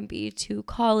committees, that can be to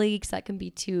colleagues, that can be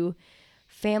to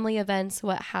family events,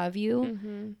 what have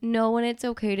you. Know when it's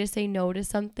okay to say no to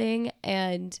something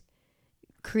and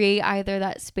create either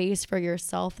that space for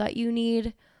yourself that you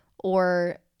need,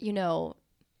 or, you know,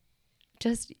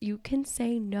 just you can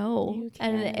say no.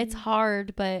 And it's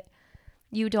hard, but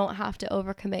you don't have to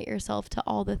overcommit yourself to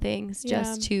all the things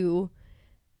just to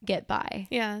get by.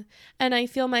 Yeah. And I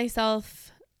feel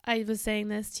myself, I was saying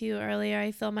this to you earlier,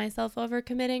 I feel myself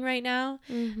overcommitting right now.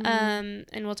 And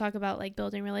we'll talk about like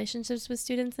building relationships with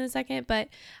students in a second, but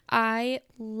I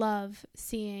love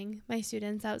seeing my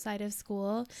students outside of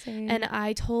school. Same. And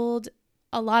I told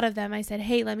a lot of them, I said,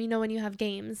 hey, let me know when you have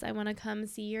games. I want to come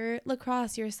see your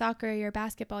lacrosse, your soccer, your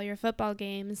basketball, your football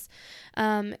games.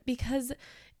 Because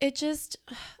it just,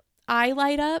 I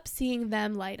light up seeing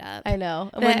them light up. I know.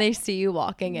 When they see you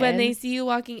walking in. When they see you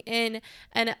walking in.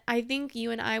 And I think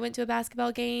you and I went to a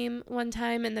basketball game one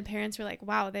time and the parents were like,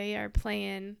 wow, they are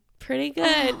playing pretty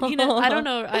good. You know, I don't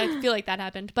know. I feel like that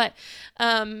happened, but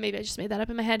maybe I just made that up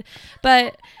in my head.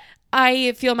 But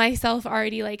I feel myself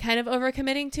already like kind of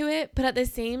overcommitting to it. But at the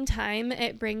same time,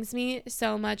 it brings me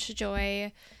so much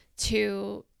joy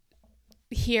to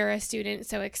hear a student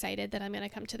so excited that I'm going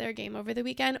to come to their game over the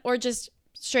weekend, or just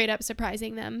straight up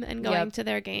surprising them and going to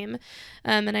their game.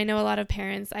 And I know a lot of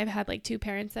parents, I've had like 2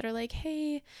 parents that are like,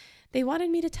 hey, they wanted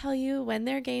me to tell you when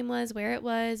their game was, where it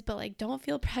was, but like don't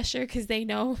feel pressure because they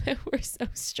know that we're so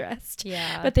stressed.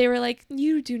 Yeah. But they were like,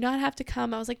 you do not have to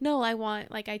come. I was like, no, I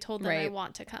want, like I told them I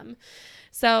want to come.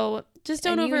 So just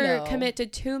don't overcommit to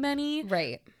too many.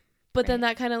 Right. But then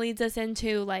that kind of leads us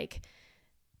into like,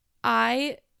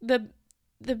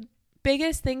 the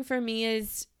biggest thing for me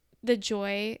is the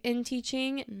joy in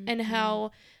teaching and how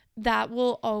that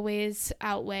will always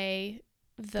outweigh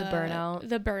the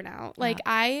burnout. Like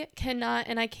I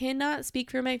cannot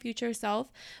speak for my future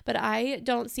self, but I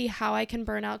don't see how I can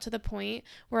burn out to the point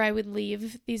where I would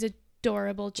leave these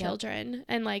adorable children.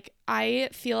 And like I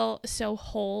feel so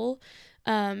whole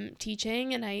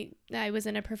teaching, and I was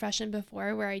in a profession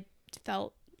before where I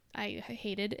felt I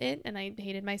hated it and I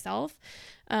hated myself.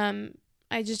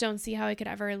 I just don't see how I could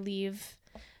ever leave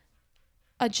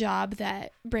a job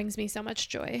that brings me so much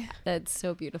joy. That's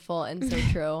so beautiful and so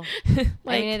true.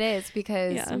 I mean, it is,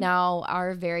 because now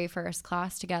our very first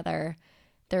class together,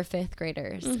 they're 5th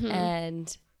graders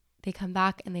and they come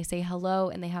back and they say hello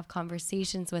and they have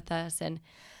conversations with us. And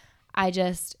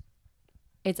it's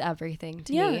everything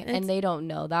to me. And they don't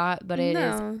know that, but it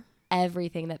is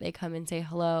everything that they come and say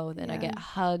hello. Then I get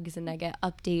hugs and I get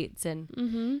updates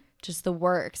and just the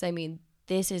works. I mean,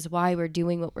 this is why we're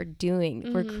doing what we're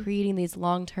doing. We're creating these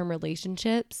long-term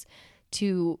relationships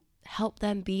to help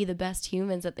them be the best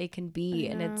humans that they can be.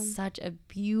 And it's such a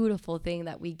beautiful thing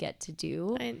that we get to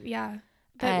do.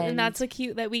 And that's so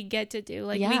cute that we get to do.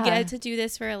 Like we get to do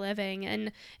this for a living,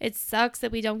 and it sucks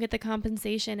that we don't get the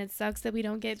compensation. It sucks that we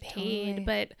don't get paid. Totally.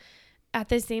 But at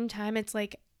the same time, it's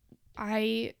like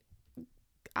I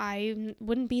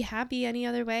wouldn't be happy any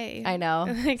other way. I know.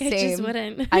 Like same. I just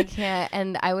wouldn't. I can't.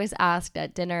 And I was asked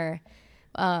at dinner,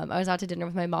 I was out to dinner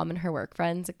with my mom and her work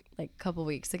friends like a couple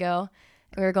weeks ago.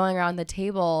 We were going around the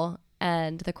table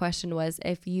and the question was,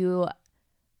 if you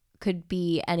could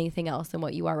be anything else than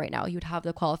what you are right now, you would have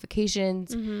the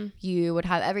qualifications, you would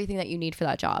have everything that you need for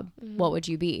that job. What would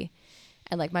you be?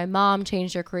 And like my mom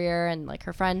changed her career and like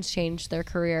her friends changed their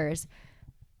careers.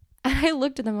 And I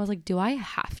looked at them, I was like, do I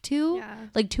have to? Yeah.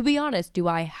 Like, to be honest, do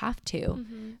I have to?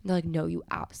 And they're like, no, you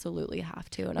absolutely have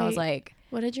to. And I was like,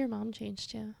 what did your mom change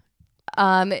to?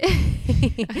 I'm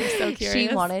so curious. She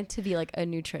wanted to be like a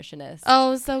nutritionist.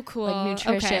 Oh, so cool. Like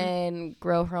nutrition, okay.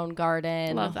 grow her own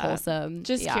garden, Love that. wholesome.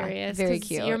 Just curious. Very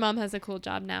cute. Your mom has a cool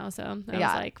job now, so I was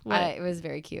like, what? It was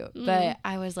very cute. But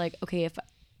I was like, okay, if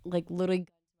like literally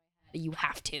you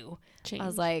have to. Change. I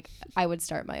was like, I would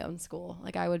start my own school.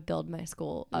 Like I would build my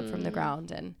school up from the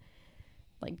ground and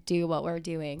like do what we're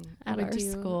doing at our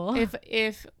school.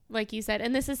 If like you said,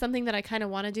 and this is something that I kind of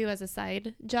want to do as a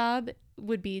side job,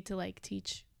 would be to like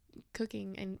teach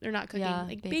cooking or not cooking,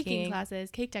 like baking classes,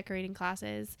 cake decorating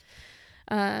classes,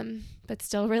 but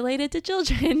still related to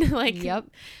children. Like,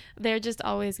 they're just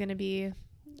always going to be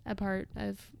a part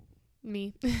of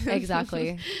me.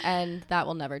 Exactly. And that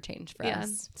will never change for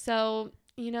us. So,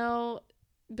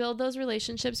 build those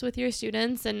relationships with your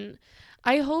students. And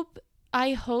I hope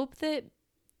that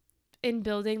in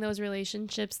building those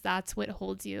relationships, that's what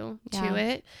holds you to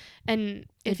it. And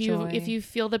if you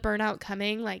feel the burnout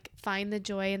coming, like find the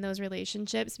joy in those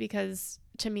relationships, because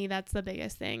to me, that's the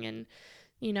biggest thing. And,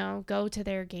 go to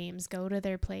their games, go to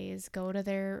their plays, go to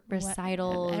their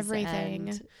recitals,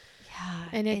 everything.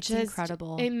 And it's just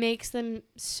incredible. It makes them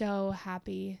so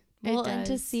happy. Well, and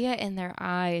to see it in their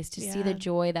eyes, to see the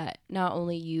joy that not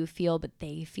only you feel, but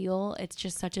they feel, it's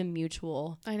just such a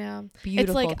mutual, I know, beautiful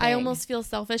it's like thing. I almost feel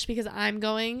selfish because I'm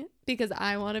going because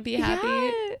I want to be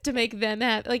happy to make them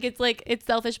happy. Like it's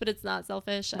selfish, but it's not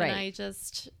selfish. And I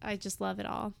just love it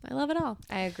all. I love it all.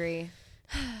 I agree.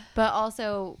 But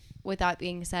also, with that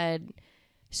being said,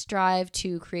 strive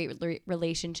to create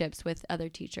relationships with other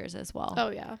teachers as well.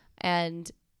 Oh yeah. And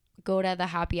go to the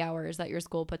happy hours that your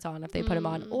school puts on if they put them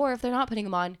on, or if they're not putting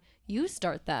them on, you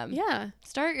start them.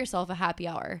 Start yourself a happy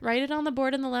hour. Write it on the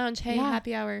board in the lounge. Hey,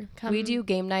 happy hour. Come. We do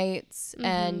game nights,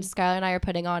 and Skylar and I are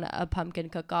putting on a pumpkin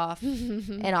cook-off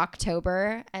in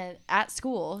October and at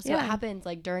school. So it happens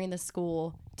like during the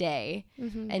school day,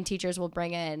 and teachers will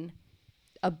bring in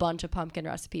a bunch of pumpkin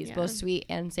recipes, both sweet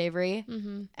and savory,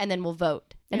 and then we'll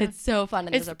vote. And it's so fun.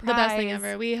 And it's there's a prize. The best thing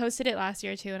ever. We hosted it last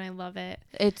year too, and I love it.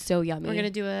 It's so yummy. We're gonna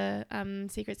do a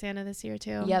Secret Santa this year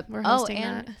too. Yep. We're hosting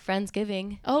and that.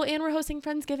 Friendsgiving. Oh, and we're hosting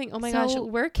Friendsgiving. Oh my gosh,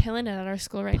 we're killing it at our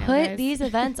school right now. Put these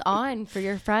events on for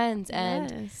your friends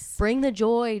and bring the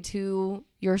joy to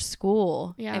your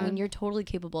school. I mean, you're totally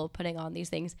capable of putting on these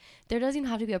things. There doesn't even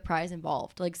have to be a prize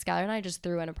involved. Like Skylar and I just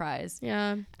threw in a prize.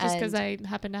 Yeah, just because I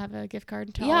happen to have a gift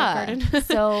card to Olive Garden.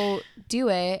 So do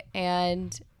it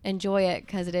and enjoy it,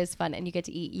 because it is fun and you get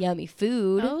to eat yummy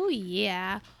food. Oh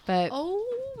yeah. But oh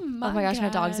my gosh, God. my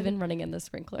dogs have been running in the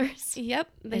sprinklers. Yep,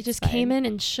 they just came in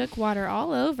and shook water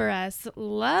all over us.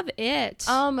 Love it.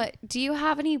 Do you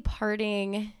have any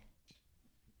parting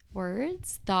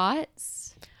words,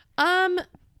 thoughts? I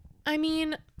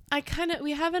mean,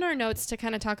 we have in our notes to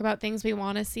kind of talk about things we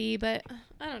want to see, but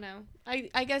I don't know.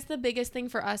 I guess the biggest thing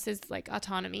for us is like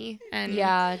autonomy, and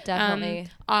definitely.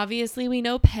 Obviously we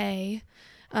know pay,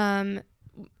 and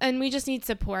we just need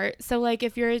support. So like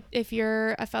if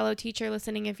you're a fellow teacher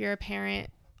listening, if you're a parent,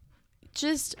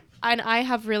 and I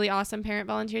have really awesome parent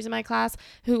volunteers in my class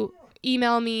who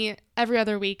email me every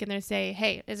other week and they say,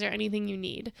 hey, is there anything you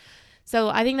need? So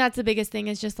I think that's the biggest thing,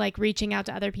 is just like reaching out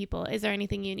to other people. Is there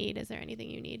anything you need? Is there anything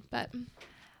you need? But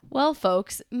well,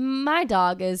 folks, my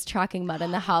dog is tracking mud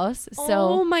in the house. So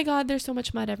oh my God, there's so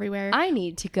much mud everywhere. I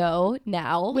need to go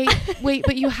now. Wait,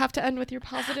 but you have to end with your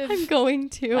positive. I'm going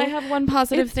to. I have one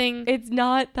positive thing. It's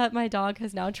not that my dog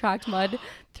has now tracked mud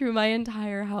through my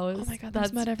entire house. Oh my God,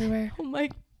 there's mud everywhere. Oh my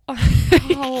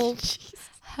God.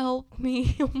 Help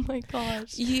me. Oh my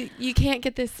gosh. You can't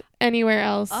get this anywhere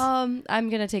else. I'm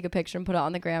gonna take a picture and put it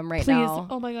on the gram right now.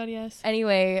 Oh my God, yes.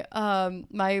 Anyway,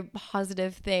 my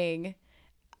positive thing,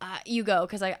 you go,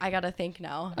 because I gotta think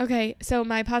now. Okay, so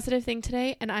my positive thing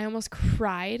today, and I almost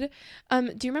cried.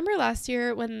 Do you remember last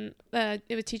year when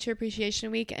it was Teacher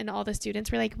Appreciation Week and all the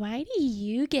students were like, why do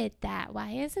you get that? Why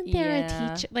isn't there a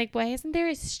teacher? Like, why isn't there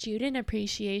a Student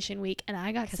Appreciation Week? And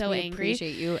I got so angry.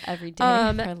 Appreciate you every day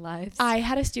of our lives. I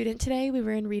had a student today. We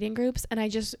were in reading groups, and I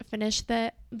just finished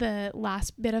the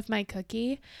last bit of my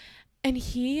cookie. And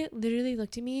he literally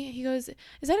looked at me. He goes,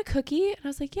 is that a cookie? And I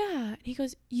was like, yeah. And he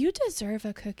goes, you deserve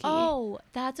a cookie. Oh,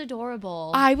 that's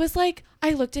adorable. I was like,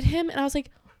 I looked at him and I was like,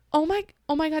 oh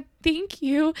my God, thank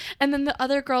you. And then the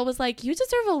other girl was like, you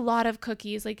deserve a lot of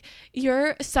cookies. Like,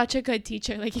 you're such a good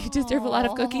teacher. Like, you deserve a lot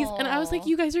of cookies. And I was like,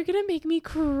 you guys are going to make me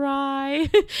cry.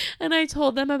 And I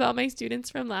told them about my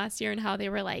students from last year and how they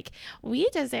were like, we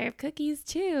deserve cookies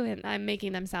too. And I'm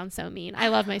making them sound so mean. I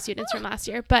love my students from last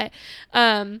year. But,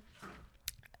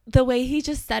 the way he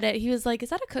just said it, he was like, is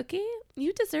that a cookie?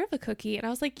 You deserve a cookie. And I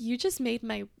was like, you just made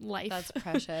my life. That's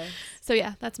precious. So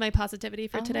yeah, that's my positivity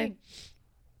for today.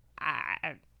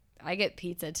 I get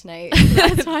pizza tonight.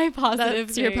 That's my positive.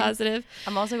 That's your positive.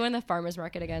 I'm also going to the farmer's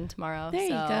market again tomorrow. There you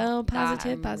go.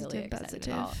 Positive, positive,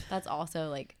 positive. About. That's also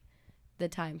like the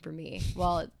time for me.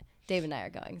 Well, Dave and I are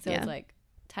going, so it's like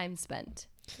time spent,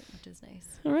 which is nice.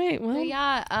 All right. Well,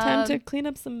 yeah. Time to clean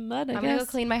up some mud. I'm gonna go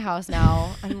clean my house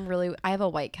now. I have a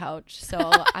white couch,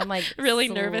 so I'm like really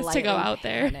nervous to go out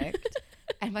there.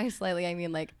 And by slightly, I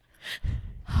mean like,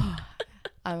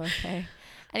 I'm okay.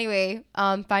 Anyway,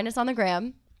 find us on the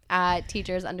gram at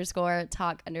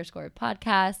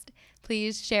teachers_talk_podcast.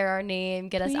 Please share our name,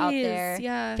 get us out there.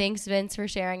 Yeah. Thanks, Vince, for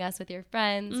sharing us with your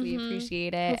friends. We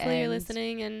appreciate it. Hopefully you're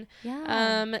listening, and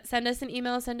send us an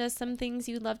email. Send us some things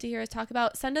you'd love to hear us talk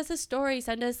about. Send us a story.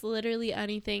 Send us literally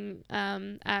anything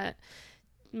at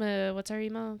what's our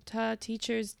email?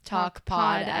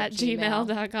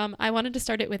 teacherstalkpod@gmail.com. I wanted to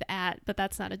start it with but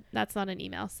that's not an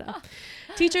email. So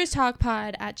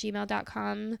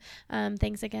teacherstalkpod@gmail.com.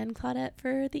 Thanks again, Claudette,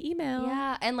 for the email.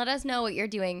 Yeah, and let us know what you're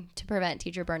doing to prevent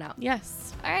teacher burnout.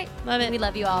 Yes. All right. Love it. We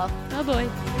love you all. Oh boy.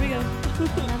 Here we go.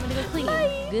 I'm gonna go clean.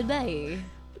 Bye. Goodbye.